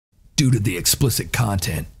Due to the explicit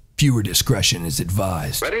content, viewer discretion is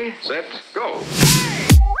advised. Ready, set, go!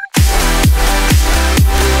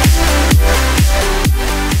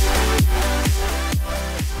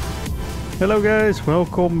 Hello guys,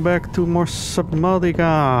 welcome back to more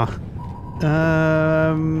Subnautica.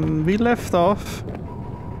 We left off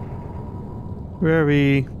where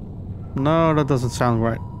we... No, that doesn't sound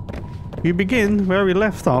right. We begin where we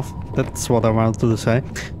left off. That's what I wanted to say.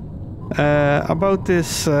 About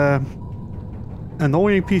this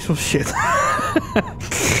annoying piece of shit.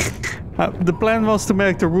 The plan was to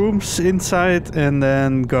make the rooms inside and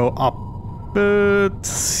then go up. But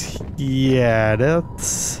yeah,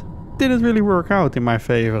 that didn't really work out in my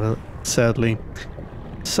favor, sadly.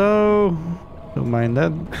 So, don't mind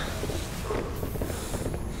that.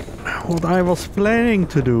 What I was planning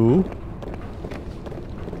to do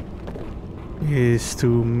is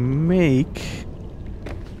to make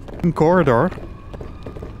a corridor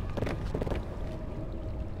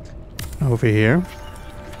over here.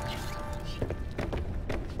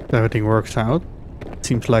 Everything works out.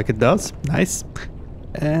 Seems like it does. Nice.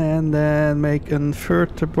 And then make a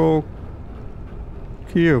vertical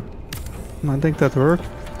cube. I think that worked.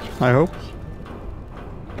 I hope.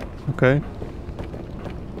 Okay.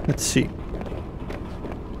 Let's see.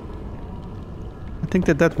 I think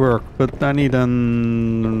that worked, but I need a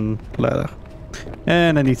ladder.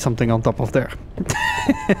 And I need something on top of there.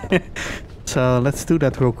 So let's do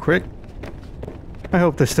that real quick. I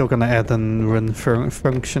hope they're still gonna add a run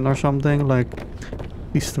function or something, like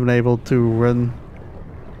at least to be able to run.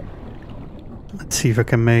 Let's see if I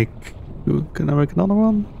can make... Can I make another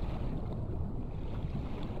one?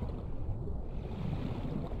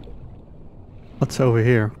 What's over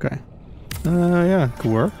here? Okay. Yeah,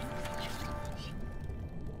 could work.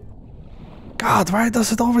 God, why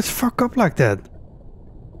does it always fuck up like that?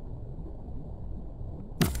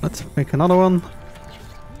 Let's make another one.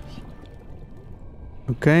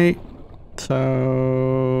 Okay.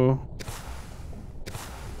 So...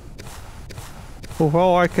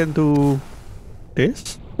 overall I can do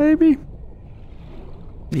this, maybe?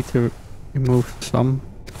 Need to remove some.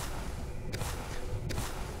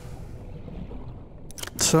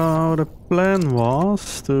 So the plan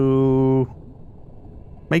was to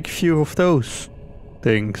make a few of those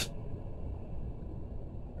things.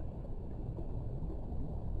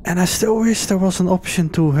 And I still wish there was an option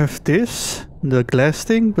to have this, the glass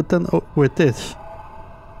thing, but then with this.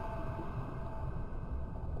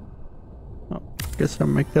 Oh, I guess I'll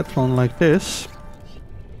make that one like this.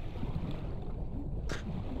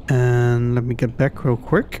 And let me get back real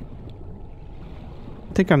quick.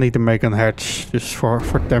 I think I need to make a hatch just for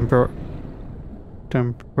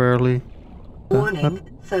temporarily. Warning,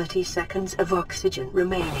 30 seconds of oxygen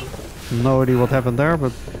remaining. No idea what happened there,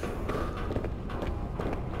 but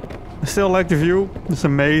I still like the view. It's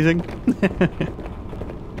amazing.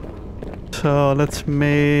 So let's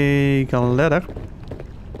make a ladder.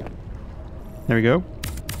 There we go.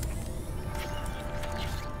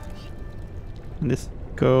 And this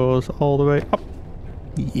goes all the way up.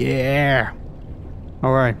 Yeah.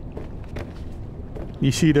 All right.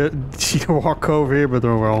 You see the walk over here, but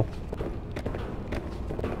oh well.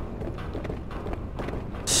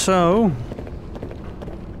 So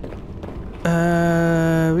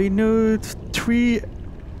we need 3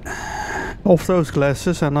 of those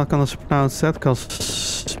glasses. I'm not gonna pronounce that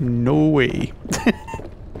because no way.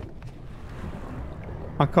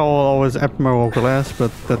 I call it always Admiral glass,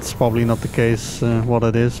 but that's probably not the case. What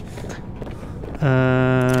it is.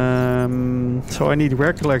 So I need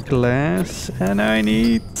regular glass, and I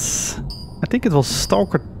need... I think it was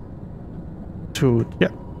Stalker too.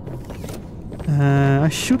 Yeah. I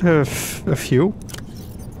should have a few.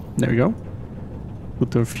 There we go.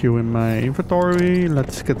 Put a few in my inventory.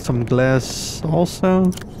 Let's get some glass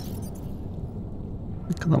also.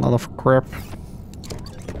 Got a lot of crap.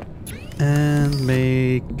 And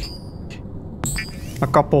make a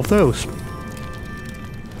couple of those.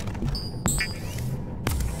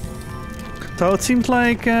 So it seems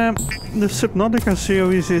like the Subnautica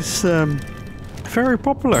series is very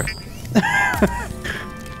popular.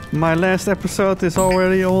 My last episode is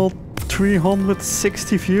already all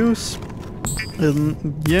 360 views. And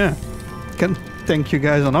yeah, can't thank you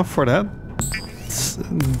guys enough for that.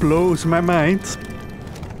 It blows my mind.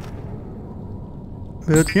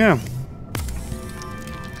 But yeah.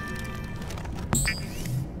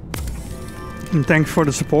 And thanks for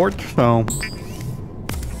the support. So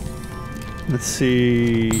let's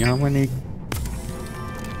see how many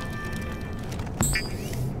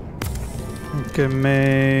I can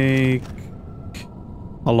make.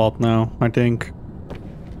 A lot now, I think.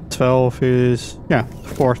 12 is, yeah,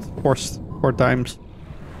 four times.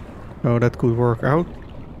 So that could work out.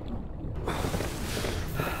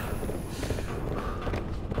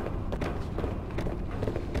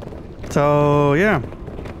 So yeah,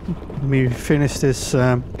 let me finish this,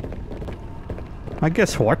 I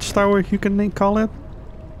guess watchtower you can call it.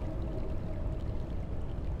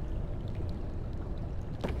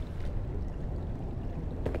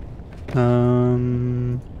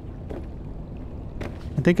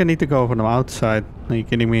 I think I need to go from the outside. Are you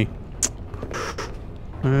kidding me?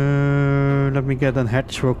 Let me get a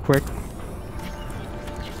hatch real quick.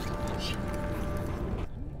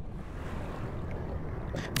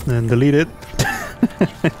 Then delete it.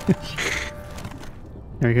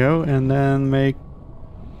 There we go, and then make...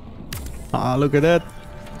 Ah, look at that.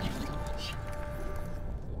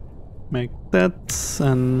 Make that,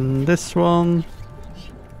 and this one.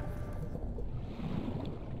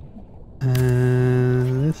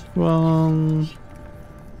 And this one.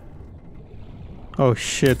 Oh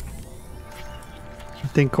shit. I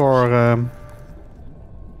think our...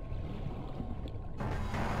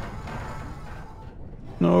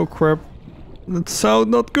 No crap. That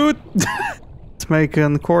sound not good. Let's make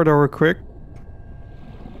a corridor quick.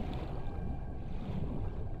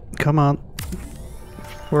 Come on.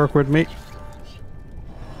 Work with me.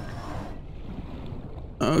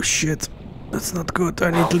 Oh shit. That's not good.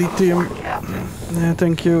 I need lithium. Yeah,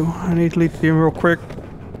 thank you. I need lithium real quick.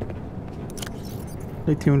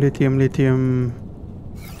 Lithium.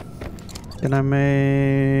 Can I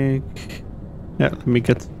make... Yeah, let me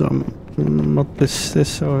get some... Not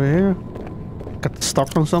this over here. Got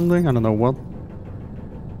stuck on something? I don't know what.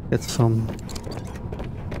 Get some...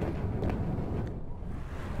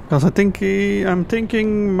 Because I'm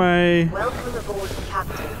thinking my... Welcome aboard,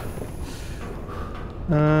 Captain.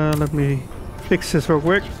 Let me fix this real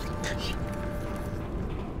quick.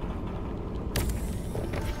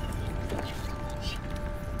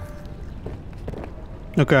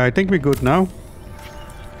 Okay, I think we're good now.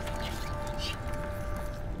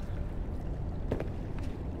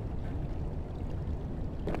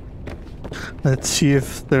 Let's see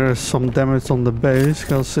if there's some damage on the base,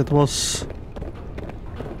 because it was...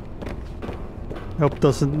 Hope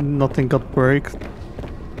nothing got break.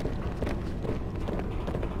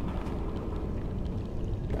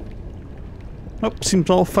 Oh,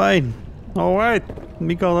 seems all fine. Alright,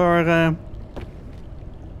 we got our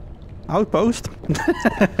outpost.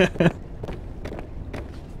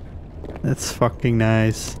 That's fucking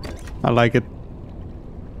nice. I like it.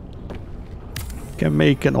 Can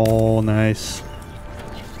make it all nice.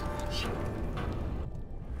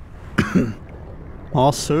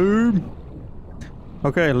 Awesome.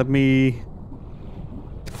 Okay, let me...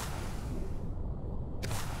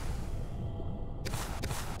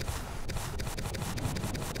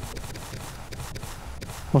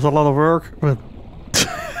 Was a lot of work, but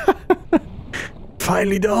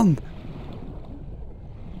finally done.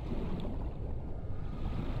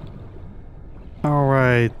 All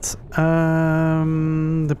right.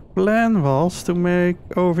 The plan was to make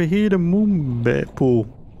over here the moon pool.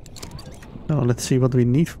 So let's see what we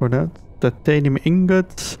need for that. Titanium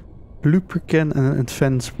ingots, lubricant, and an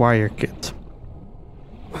advanced wire kit.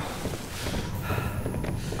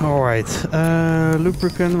 Alright,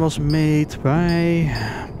 lubricant was made by...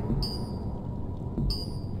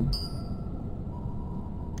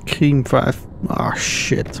 Cream 5. Ah,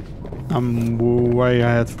 shit. I'm way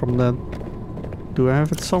ahead from that. Do I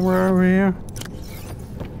have it somewhere over here?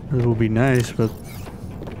 It would be nice, but...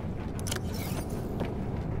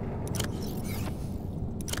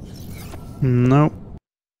 No.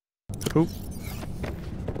 Oh.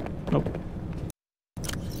 Nope.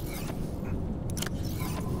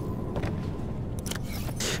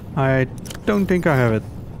 I don't think I have it.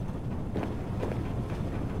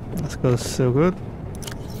 Let's go, so good.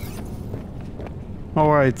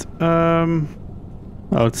 Alright, oh,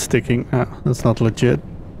 it's sticking. Ah, that's not legit.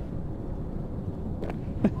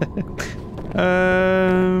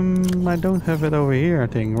 I don't have it over here, I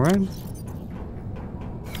think, right?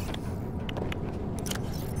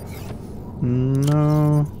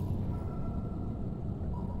 No.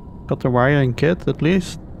 Got the wiring kit, at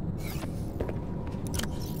least.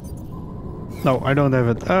 No, I don't have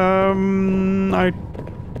it.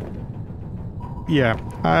 Yeah,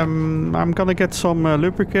 I'm gonna get some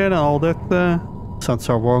lubricant and all that. Sounds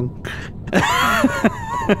so wrong.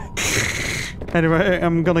 Anyway,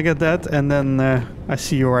 I'm gonna get that, and then I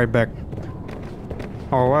see you right back.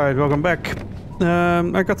 Alright, welcome back.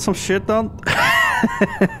 I got some shit done.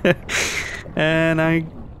 And I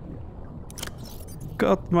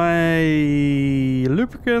got my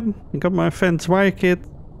lubricant, I got my advanced wire kit,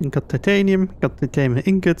 got titanium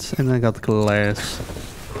ingots, and I got glass.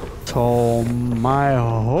 So my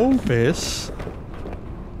hope is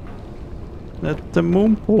that the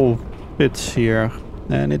moon pool fits here,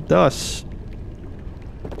 and it does.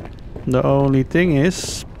 The only thing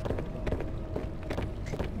is,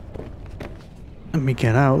 let me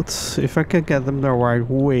get out, if I can get them the right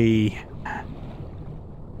way.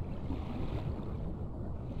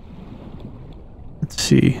 Let's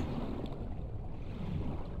see.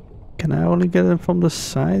 Can I only get them from the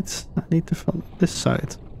side? I need to from this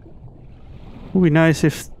side. Would be nice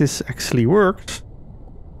if this actually works.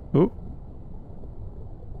 Oh.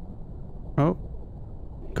 Oh.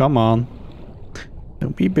 Come on.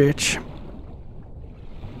 Don't be a bitch.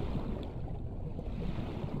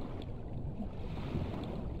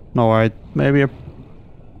 Alright, maybe a...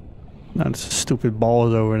 No, it's a stupid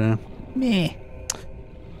ball over there. Meh.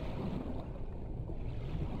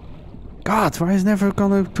 God, why is never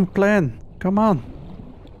gonna to plan? Come on.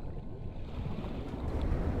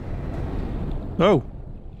 Oh.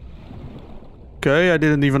 Okay, I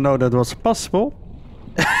didn't even know that was possible.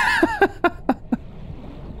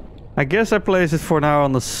 I guess I place it for now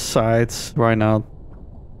on the sides. Why not?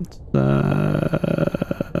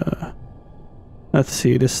 Let's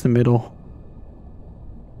see, this is the middle.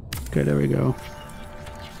 Okay, there we go.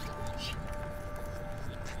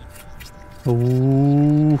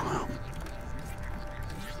 Ooh.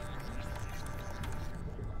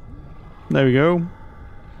 There we go.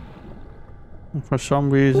 For some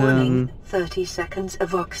reason... Warning, 30 seconds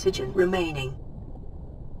of oxygen remaining.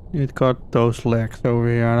 It got those legs over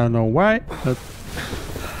here. I don't know why, but...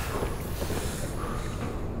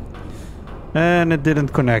 And it didn't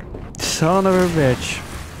connect. Son of a bitch.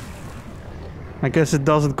 I guess it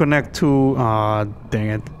doesn't connect to... Ah, dang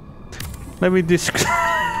it. Let me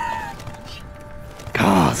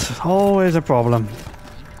God, always a problem.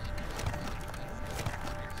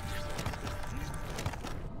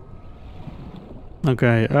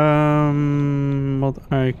 Okay, what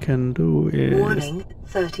I can do is... Warning,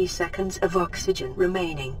 30 seconds of oxygen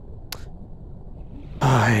remaining.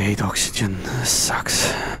 I hate oxygen. This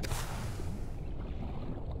sucks.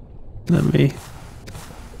 Let me...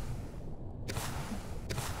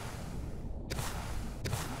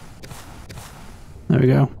 There we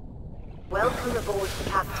go. Welcome aboard,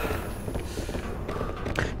 Captain.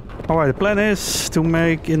 Alright, the plan is to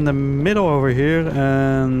make in the middle over here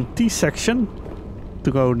a T-section to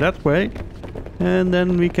go that way, and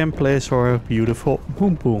then we can place our beautiful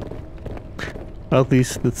moon pool. At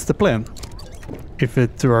least that's the plan. If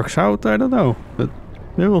it works out, I don't know, but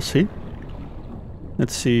we will see.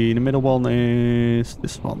 Let's see, the middle one is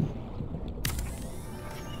this one.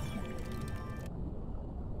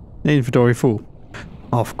 The inventory full.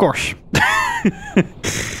 Of course.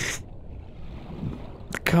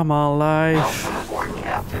 Come on, life.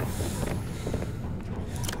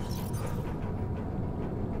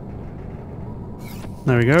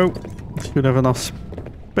 There we go. Should have enough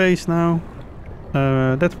space now.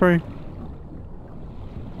 That way.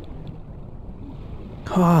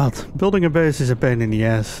 God, building a base is a pain in the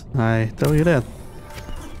ass. I tell you that.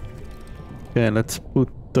 Okay, let's put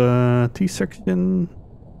the T-section.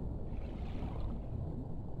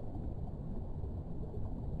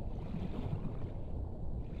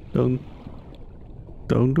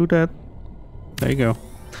 Don't do that. There you go.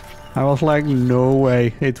 I was like, no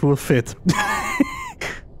way, it will fit.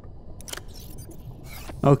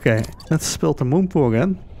 Okay, let's build the moon pool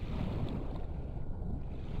again.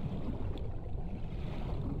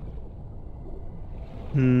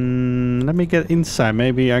 Let me get inside.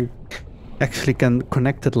 Maybe I actually can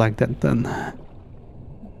connect it like that then.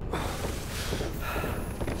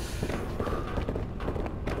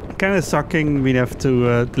 Kinda sucking, we have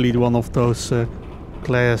to delete one of those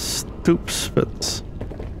glass tubes, but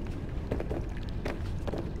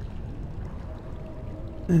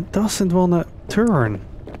it doesn't wanna turn.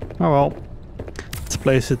 Oh well, let's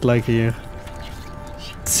place it like here.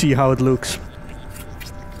 See how it looks.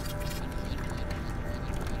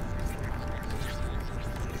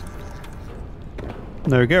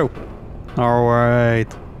 There we go.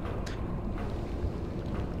 Alright.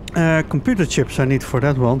 Computer chips I need for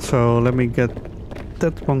that one, so let me get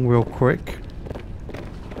that one real quick.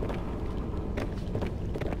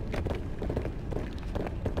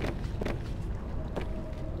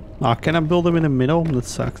 Ah, can I build them in the middle? That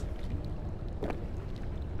sucks.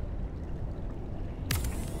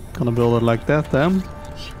 Gonna build it like that then.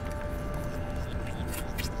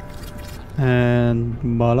 And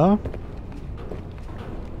voila.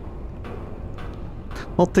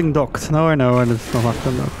 Nothing docked. No, I know, and it's not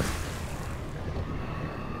docked.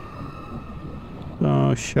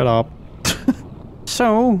 Oh, shut up.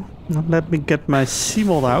 So, let me get my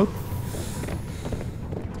C-mod out.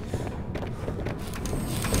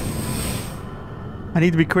 I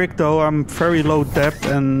need to be quick though, I'm very low depth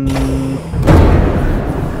and...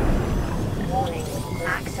 Warning.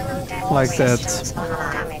 Maximum depth Like that. resistance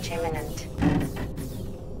online. Damage imminent.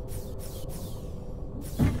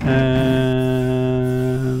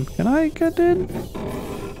 And... Can I get in?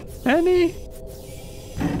 Any?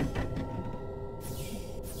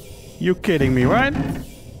 You kidding me, right?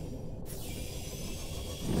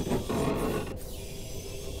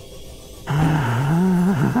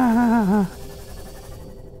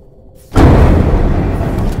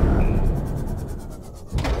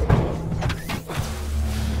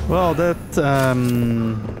 Well, that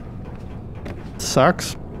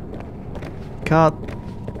sucks. God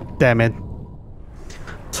damn it.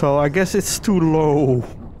 So I guess it's too low.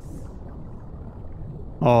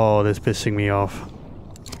 Oh, that's pissing me off.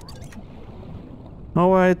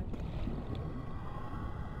 Alright.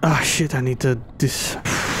 Ah, shit, I need to...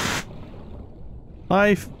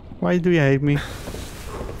 Life, why do you hate me?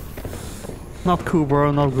 Not cool,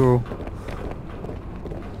 bro, not cool.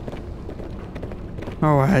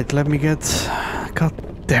 Alright, let me get... God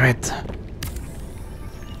damn it.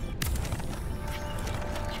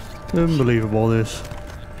 Unbelievable, this.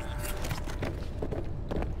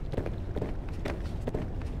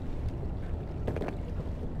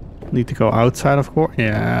 Need to go outside, of course.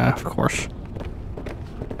 Yeah, of course.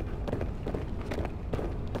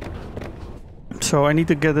 So I need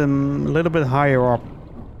to get him a little bit higher up.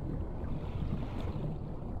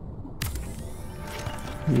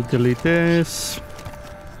 Need to delete this.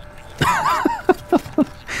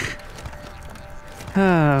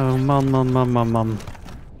 Oh, man.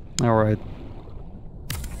 Alright.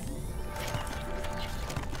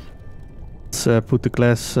 Let's put the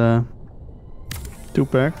glass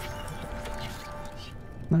 2-pack.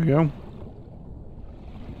 There we go.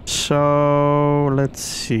 So, let's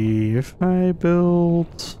see if I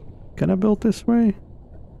build... Can I build this way?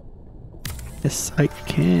 Yes, I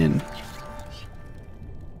can.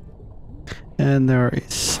 And there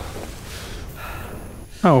is...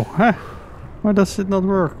 Oh, huh. Why does it not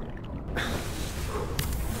work?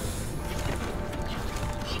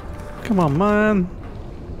 Come on, man.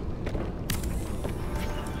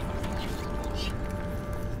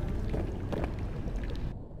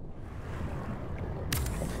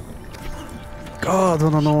 God,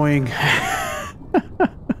 what annoying.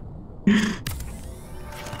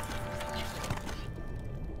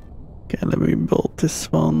 Okay, let me build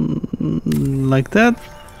this one like that.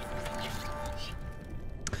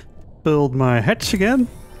 Build my hatch again.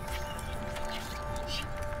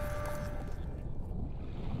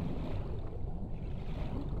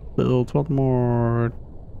 Build one more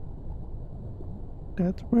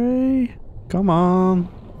that way. Come on.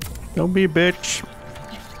 Don't be a bitch.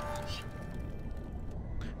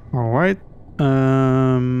 Alright.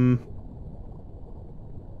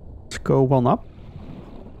 Let's go one up.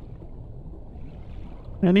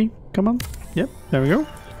 Any? Come on. Yep, there we go.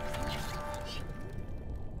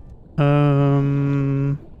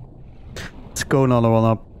 Let's go another one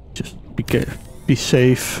up. Just be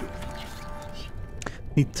safe.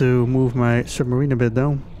 Need to move my submarine a bit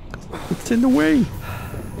down. It's in the way.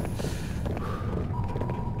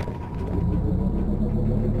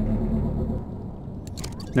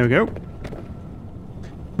 There we go.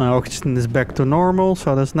 My oxygen is back to normal,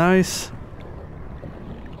 so that's nice.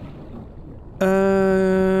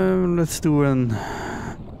 Let's do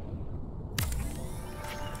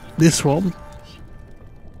this one.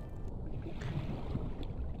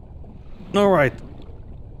 Alright.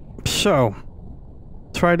 So,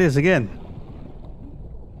 try this again.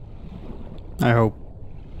 I hope.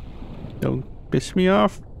 Don't piss me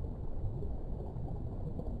off.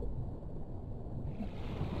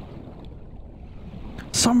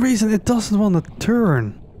 Some reason it doesn't want to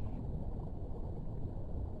turn.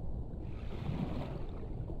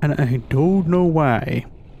 And I don't know why.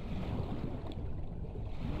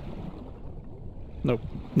 Nope,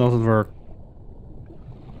 doesn't work.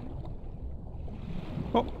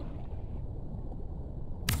 Oh.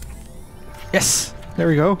 Yes, there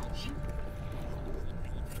we go.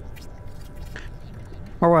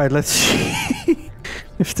 Alright, let's see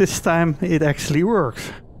if this time it actually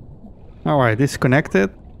works. Alright,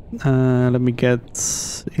 disconnected. Let me get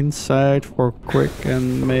inside for quick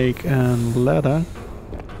and make a ladder.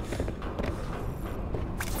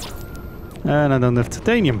 And I don't have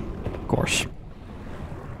titanium, of course.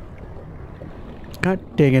 God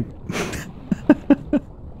dang it.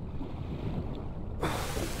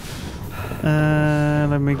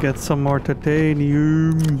 Let me get some more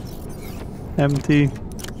titanium. Empty.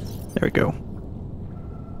 There we go.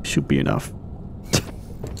 Should be enough.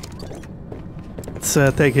 Let's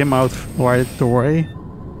take him out right away.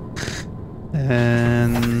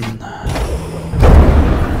 And...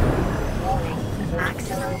 Warning.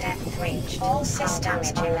 Maximum depth reached. All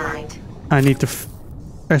systems online. I need to...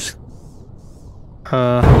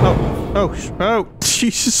 Oh,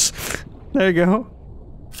 Jesus. There you go.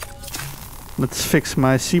 Let's fix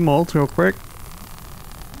my C-mold real quick.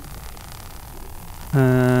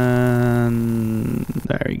 And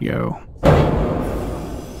there you go.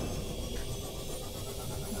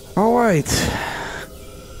 Alright.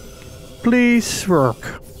 Please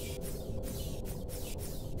work.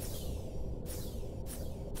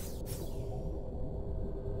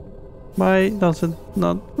 Why does it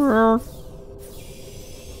not work?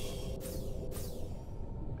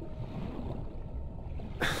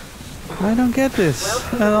 I don't get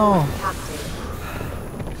this at all.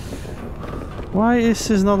 Why is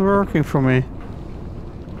this not working for me?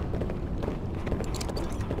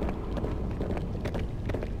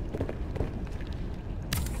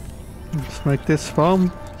 Let's make this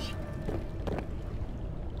fun.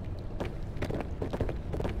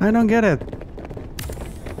 I don't get it.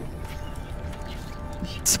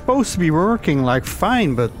 It's supposed to be working like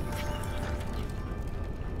fine, but...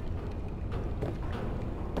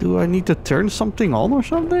 Do I need to turn something on or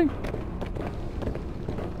something?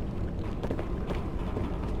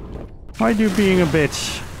 Why are you being a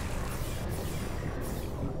bitch?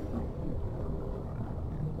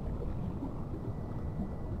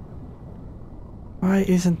 Why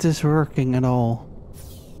isn't this working at all?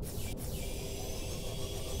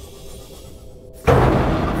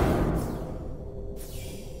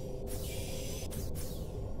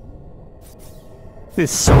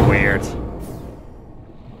 This is so weird.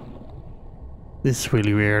 This is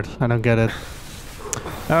really weird. I don't get it.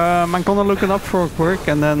 I'm gonna look it up for quick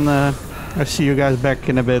and then I'll see you guys back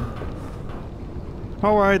in a bit.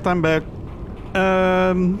 Alright, I'm back.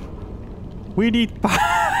 We need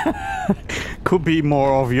power. Could be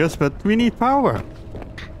more obvious, but we need power.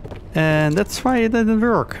 And that's why it didn't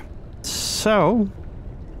work. So...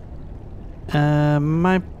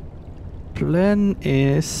 my plan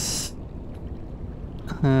is...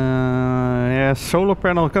 yeah, solar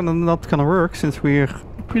panel not gonna work since we're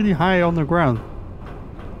pretty high on the ground.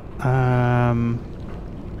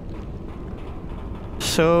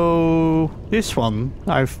 So this one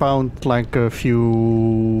I found like a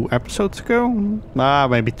few episodes ago,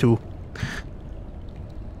 maybe 2.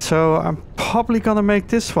 So I'm probably gonna make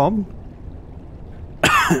this one.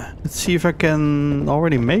 Let's see if I can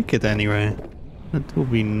already make it anyway. That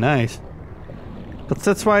would be nice. But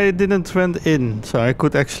that's why it didn't went in, so I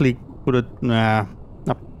could actually put it... I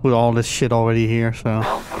put all this shit already here, so...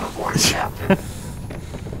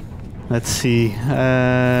 Let's see.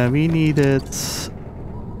 We needed...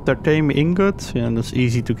 titanium ingot, yeah, that's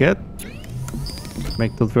easy to get.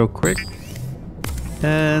 Make that real quick.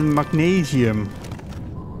 And magnesium.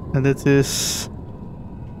 And it is...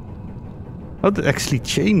 Oh, that actually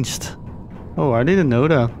changed. Oh, I didn't know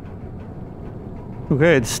that.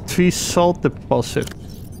 Okay, it's 3 salt deposit.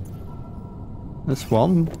 That's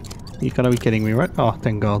 1. You gotta be kidding me, right? Oh,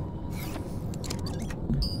 thank God.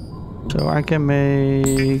 So I can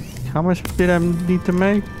make... How much did I need to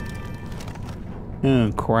make?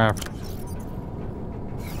 Oh, crap.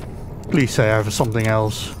 Please say I have something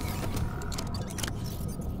else.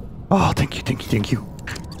 Oh, thank you, thank you, thank you.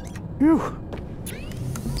 Phew.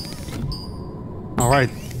 Alright.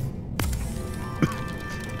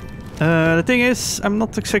 The thing is, I'm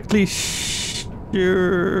not exactly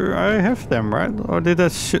sure I have them, right? Or did I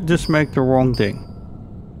just make the wrong thing?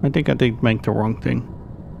 I think I did make the wrong thing.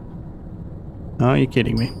 Oh, you're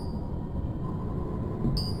kidding me.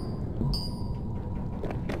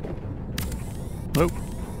 Oh.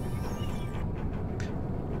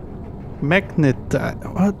 Magnet.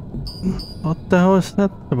 What? What the hell is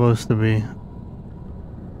that supposed to be?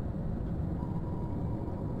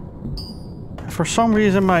 For some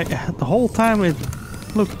reason, the whole time it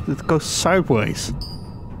goes sideways.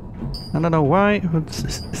 I don't know why, but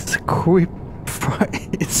it's a creep.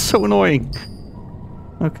 It's so annoying.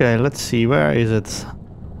 Okay, let's see. Where is it?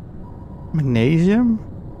 Magnesium,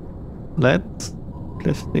 lead,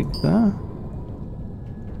 plastic.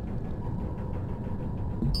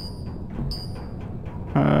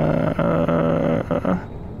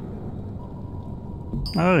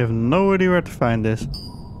 I have no idea where to find this.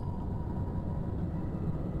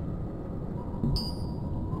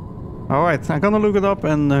 Alright, I'm gonna look it up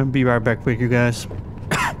and be right back with you guys.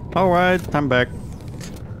 Alright, I'm back.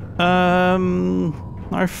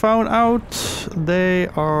 I found out they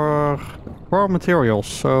are raw materials,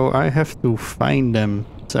 so I have to find them,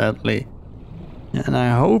 sadly. And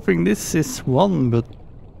I'm hoping this is one, but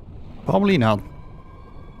probably not.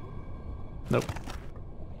 Nope.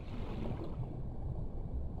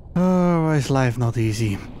 Oh, why is life not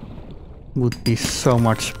easy? Would be so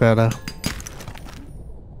much better.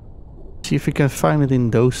 See if we can find it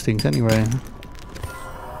in those things anyway.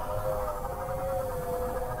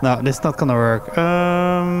 No, this is not gonna work.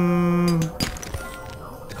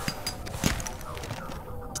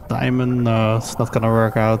 Diamond, no, it's not gonna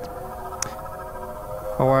work out.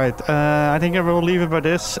 Alright, I think I will leave it by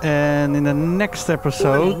this, and in the next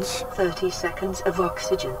episode... 30 seconds of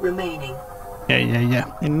oxygen remaining. Yeah.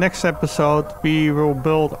 In the next episode, we will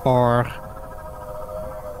build our...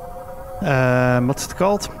 what's it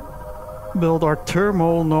called? Build our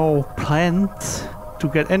terminal plant to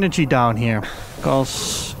get energy down here.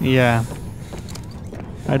 Because, yeah,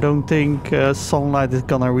 I don't think sunlight is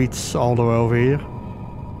gonna reach all the way over here.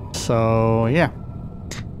 So, yeah.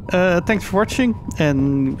 Thanks for watching,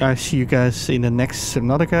 and I see you guys in the next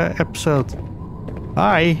Subnautica episode.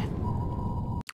 Bye!